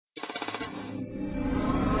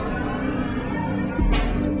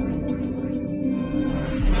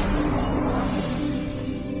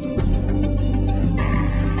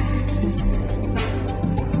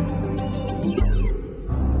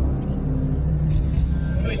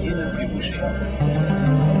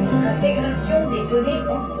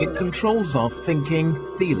It controls our thinking,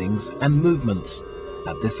 feelings and movements.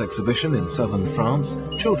 At this exhibition in southern France,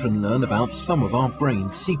 children learn about some of our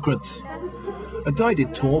brain secrets. A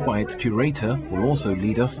guided tour by its curator will also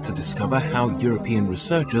lead us to discover how European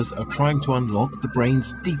researchers are trying to unlock the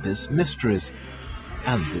brain's deepest mysteries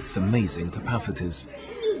and its amazing capacities.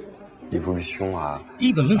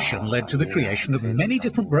 Evolution led to the creation of many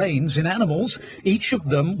different brains in animals, each of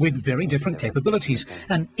them with very different capabilities.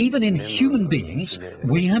 And even in human beings,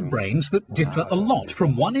 we have brains that differ a lot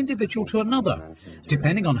from one individual to another.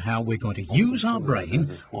 Depending on how we're going to use our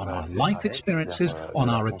brain, on our life experiences, on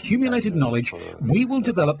our accumulated knowledge, we will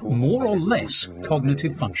develop more or less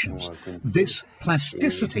cognitive functions. This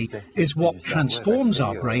plasticity is what transforms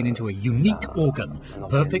our brain into a unique organ,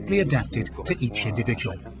 perfectly adapted to each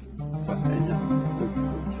individual.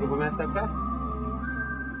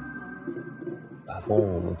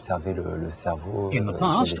 In the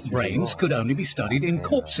past, brains could only be studied in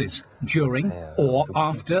corpses, during or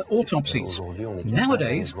after autopsies.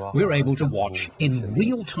 Nowadays, we're able to watch in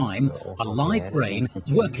real time a live brain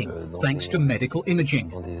working thanks to medical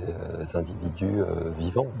imaging.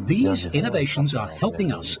 These innovations are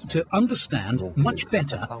helping us to understand much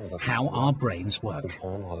better how our brains work.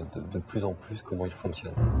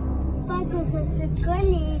 Pas que ça se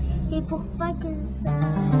colle et pour pas que ça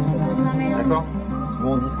D'accord.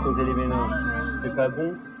 Souvent on dit se creuser les méninges. C'est pas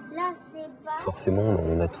bon. Là, c'est pas... Forcément,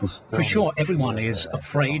 on a tous peur. For sure, everyone is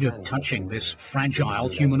afraid of touching this fragile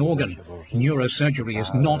human organ. Neurosurgery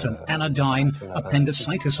is not an anodyne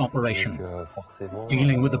appendicitis operation.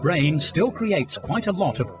 Dealing with the brain still creates quite a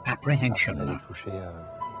lot of apprehension.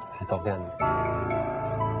 Cet organe.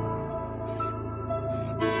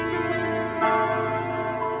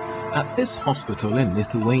 At this hospital in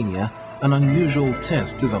Lithuania, an unusual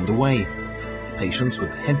test is underway. Patients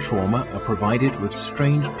with head trauma are provided with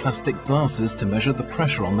strange plastic glasses to measure the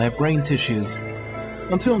pressure on their brain tissues.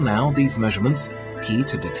 Until now, these measurements, key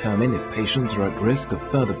to determine if patients are at risk of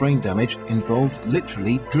further brain damage, involved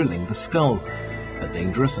literally drilling the skull, a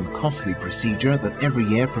dangerous and costly procedure that every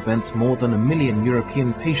year prevents more than 1 million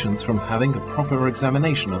European patients from having a proper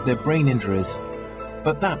examination of their brain injuries.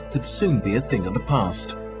 But that could soon be a thing of the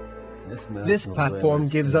past. This platform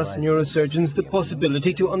gives us neurosurgeons the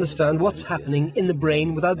possibility to understand what's happening in the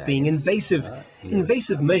brain without being invasive.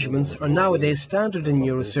 Invasive measurements are nowadays standard in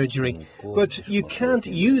neurosurgery, but you can't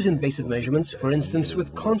use invasive measurements, for instance,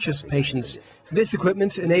 with conscious patients. This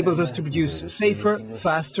equipment enables us to produce safer,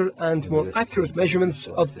 faster and more accurate measurements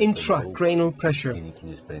of intracranial pressure.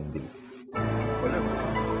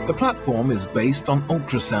 The platform is based on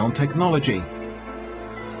ultrasound technology.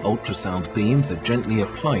 Ultrasound beams are gently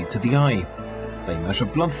applied to the eye. They measure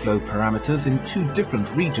blood flow parameters in 2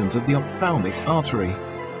 different regions of the ophthalmic artery.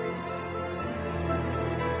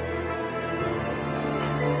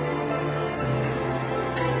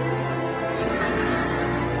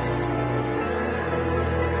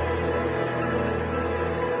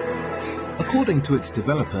 According to its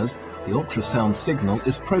developers, the ultrasound signal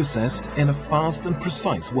is processed in a fast and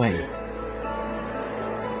precise way.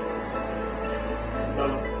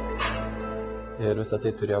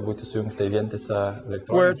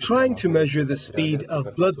 We're trying to measure the speed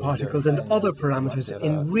of blood particles and other parameters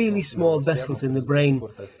in really small vessels in the brain.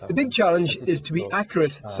 The big challenge is to be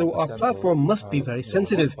accurate, so our platform must be very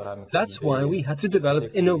sensitive. That's why we had to develop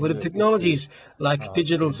innovative technologies, like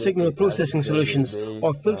digital signal processing solutions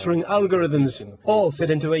or filtering algorithms, all fit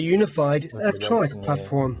into a unified electronic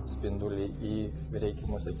platform.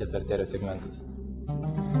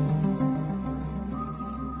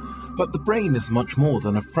 But the brain is much more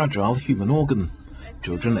than a fragile human organ.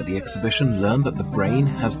 Children at the exhibition learn that the brain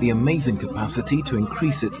has the amazing capacity to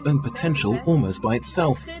increase its own potential almost by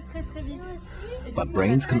itself. But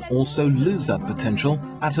brains can also lose that potential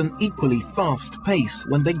at an equally fast pace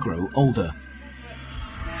when they grow older.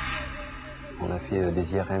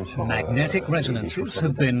 Magnetic resonances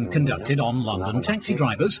have been conducted on London taxi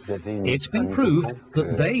drivers. It's been proved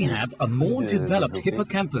that they have a more developed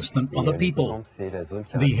hippocampus than other people.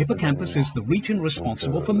 The hippocampus is the region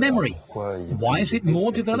responsible for memory. Why is it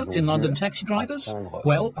more developed in London taxi drivers?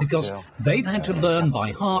 Well, because they've had to learn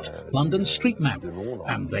by heart London's street map,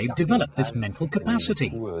 and they've developed this mental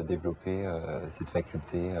capacity.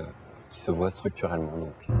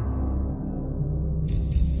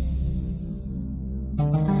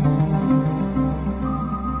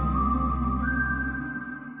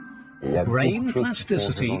 Brain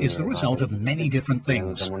plasticity is the result of many different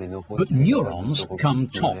things, but neurons come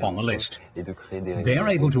top on the list. They're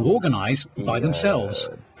able to organize by themselves.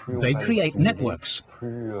 They create networks.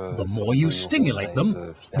 The more you stimulate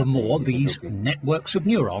them, the more these networks of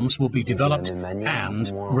neurons will be developed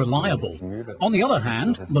and reliable. On the other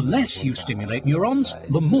hand, the less you stimulate neurons,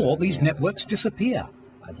 the more these networks disappear.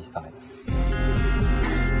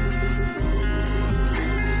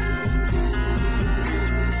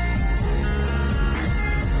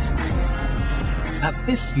 At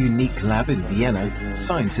this unique lab in Vienna,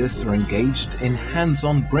 scientists are engaged in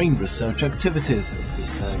hands-on brain research activities.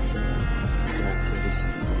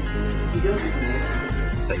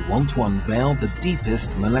 They want to unveil the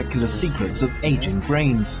deepest molecular secrets of aging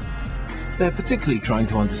brains. They're particularly trying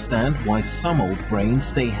to understand why some old brains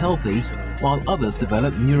stay healthy while others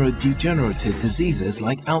develop neurodegenerative diseases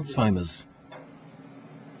like Alzheimer's.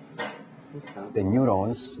 The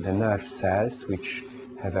neurons, the nerve cells, which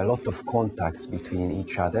have a lot of contacts between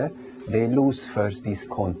each other, they lose first these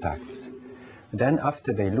contacts. Then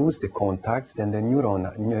after they lose the contacts, then the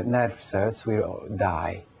nerve cells will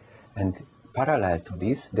die. And parallel to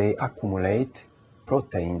this, they accumulate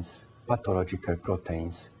proteins, pathological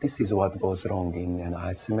proteins. This is what goes wrong in an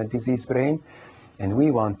Alzheimer's disease brain. And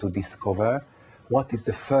we want to discover what is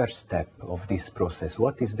the first step of this process,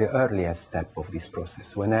 what is the earliest step of this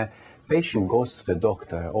process. When a patient goes to the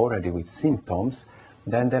doctor already with symptoms,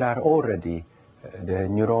 then there are already, the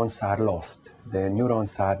neurons are lost, the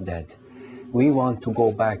neurons are dead. We want to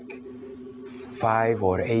go back 5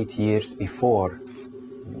 or 8 years before,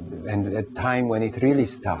 and a time when it really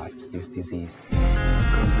starts, this disease.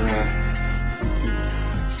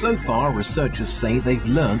 So far, researchers say they've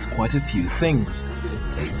learned quite a few things.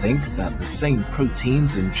 They think that the same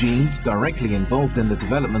proteins and genes directly involved in the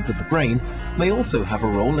development of the brain may also have a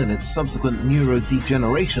role in its subsequent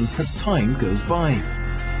neurodegeneration as time goes by.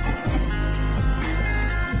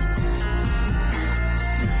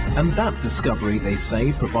 And that discovery, they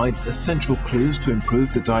say, provides essential clues to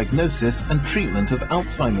improve the diagnosis and treatment of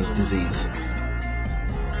Alzheimer's disease.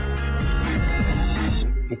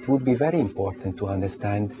 It would be very important to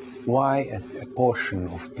understand why a portion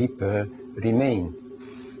of people remain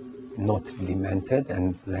not demented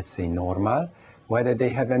and, let's say, normal, whether they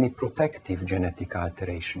have any protective genetic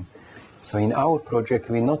alteration. So in our project,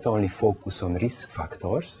 we not only focus on risk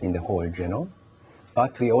factors in the whole genome,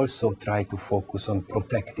 but we also try to focus on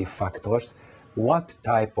protective factors. What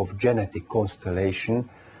type of genetic constellation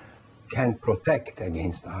can protect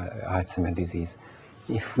against Alzheimer's disease?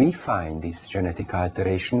 If we find this genetic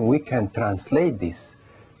alteration, we can translate this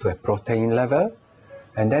to a protein level,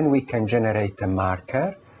 and then we can generate a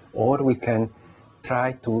marker, or we can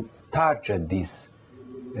try to target these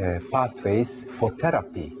pathways for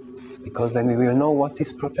therapy, because then we will know what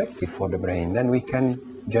is protective for the brain. Then we can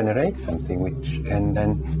generate something which can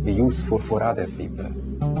then be useful for other people.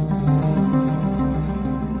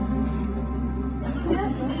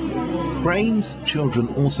 Brains children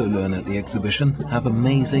also learn at the exhibition have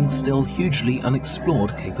amazing, still hugely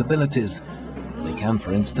unexplored capabilities. They can,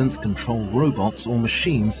 for instance, control robots or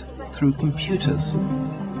machines through computers.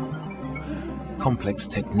 Complex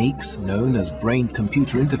techniques known as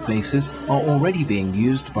brain-computer interfaces are already being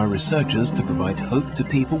used by researchers to provide hope to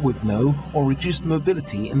people with no or reduced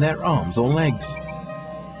mobility in their arms or legs.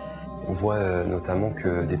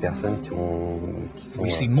 We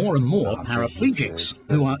see more and more paraplegics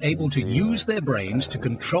who are able to use their brains to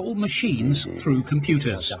control machines through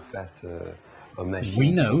computers.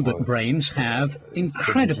 We know that brains have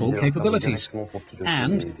incredible capabilities,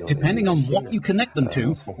 and depending on what you connect them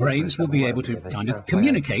to, brains will be able to kind of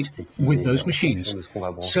communicate with those machines.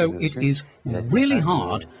 So it is really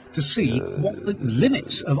hard to see what the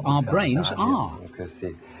limits of our brains are.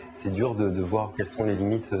 C'est dur de voir quelles sont les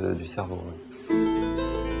limites du cerveau.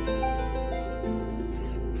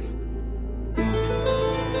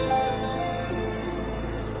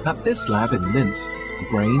 At this lab in Linz, the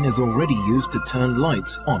brain is already used to turn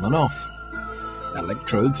lights on and off.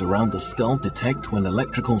 Electrodes around the skull detect when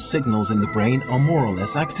electrical signals in the brain are more or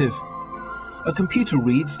less active. A computer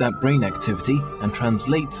reads that brain activity and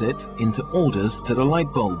translates it into orders to the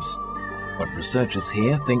light bulbs. But researchers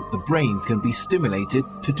here think the brain can be stimulated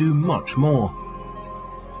to do much more.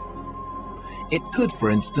 It could, for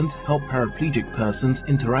instance, help paraplegic persons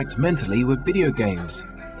interact mentally with video games,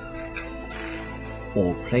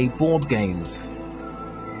 or play board games,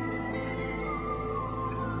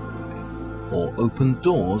 or open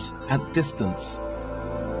doors at distance.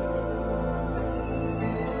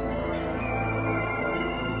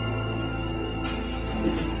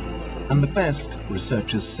 And the best,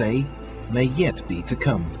 researchers say, may yet be to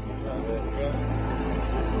come.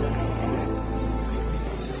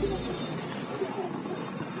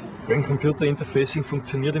 Brain-computer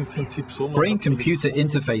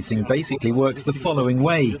interfacing basically works the following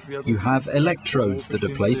way. You have electrodes that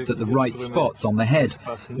are placed at the right spots on the head,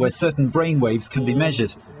 where certain brain waves can be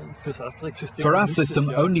measured. For our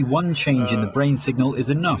system, only one change in the brain signal is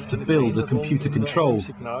enough to build a computer control.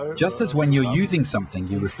 Just as when you're using something,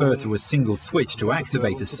 you refer to a single switch to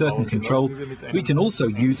activate a certain control, we can also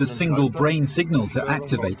use a single brain signal to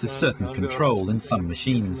activate a certain control in some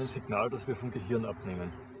machines.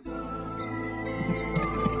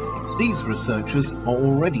 These researchers are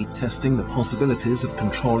already testing the possibilities of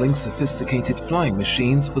controlling sophisticated flying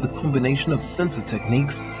machines with a combination of sensor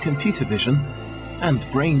techniques, computer vision, and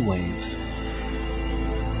brain waves.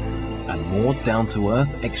 And more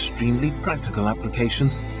down-to-earth, extremely practical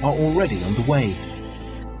applications are already underway.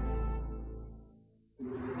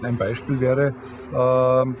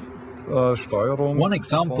 One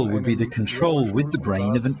example would be the control with the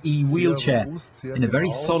brain of an e-wheelchair in a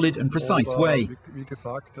very solid and precise way,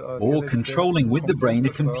 or controlling with the brain a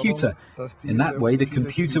computer. In that way, the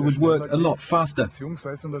computer would work a lot faster.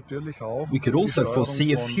 We could also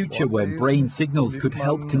foresee a future where brain signals could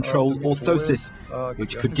help control orthosis,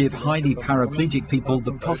 which could give highly paraplegic people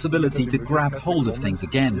the possibility to grab hold of things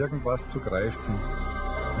again.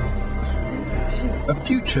 A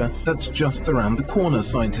future that's just around the corner,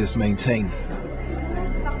 scientists maintain.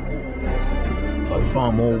 But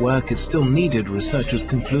far more work is still needed, researchers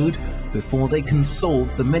conclude, before they can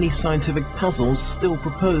solve the many scientific puzzles still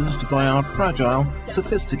proposed by our fragile,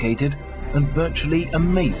 sophisticated, and virtually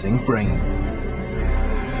amazing brain.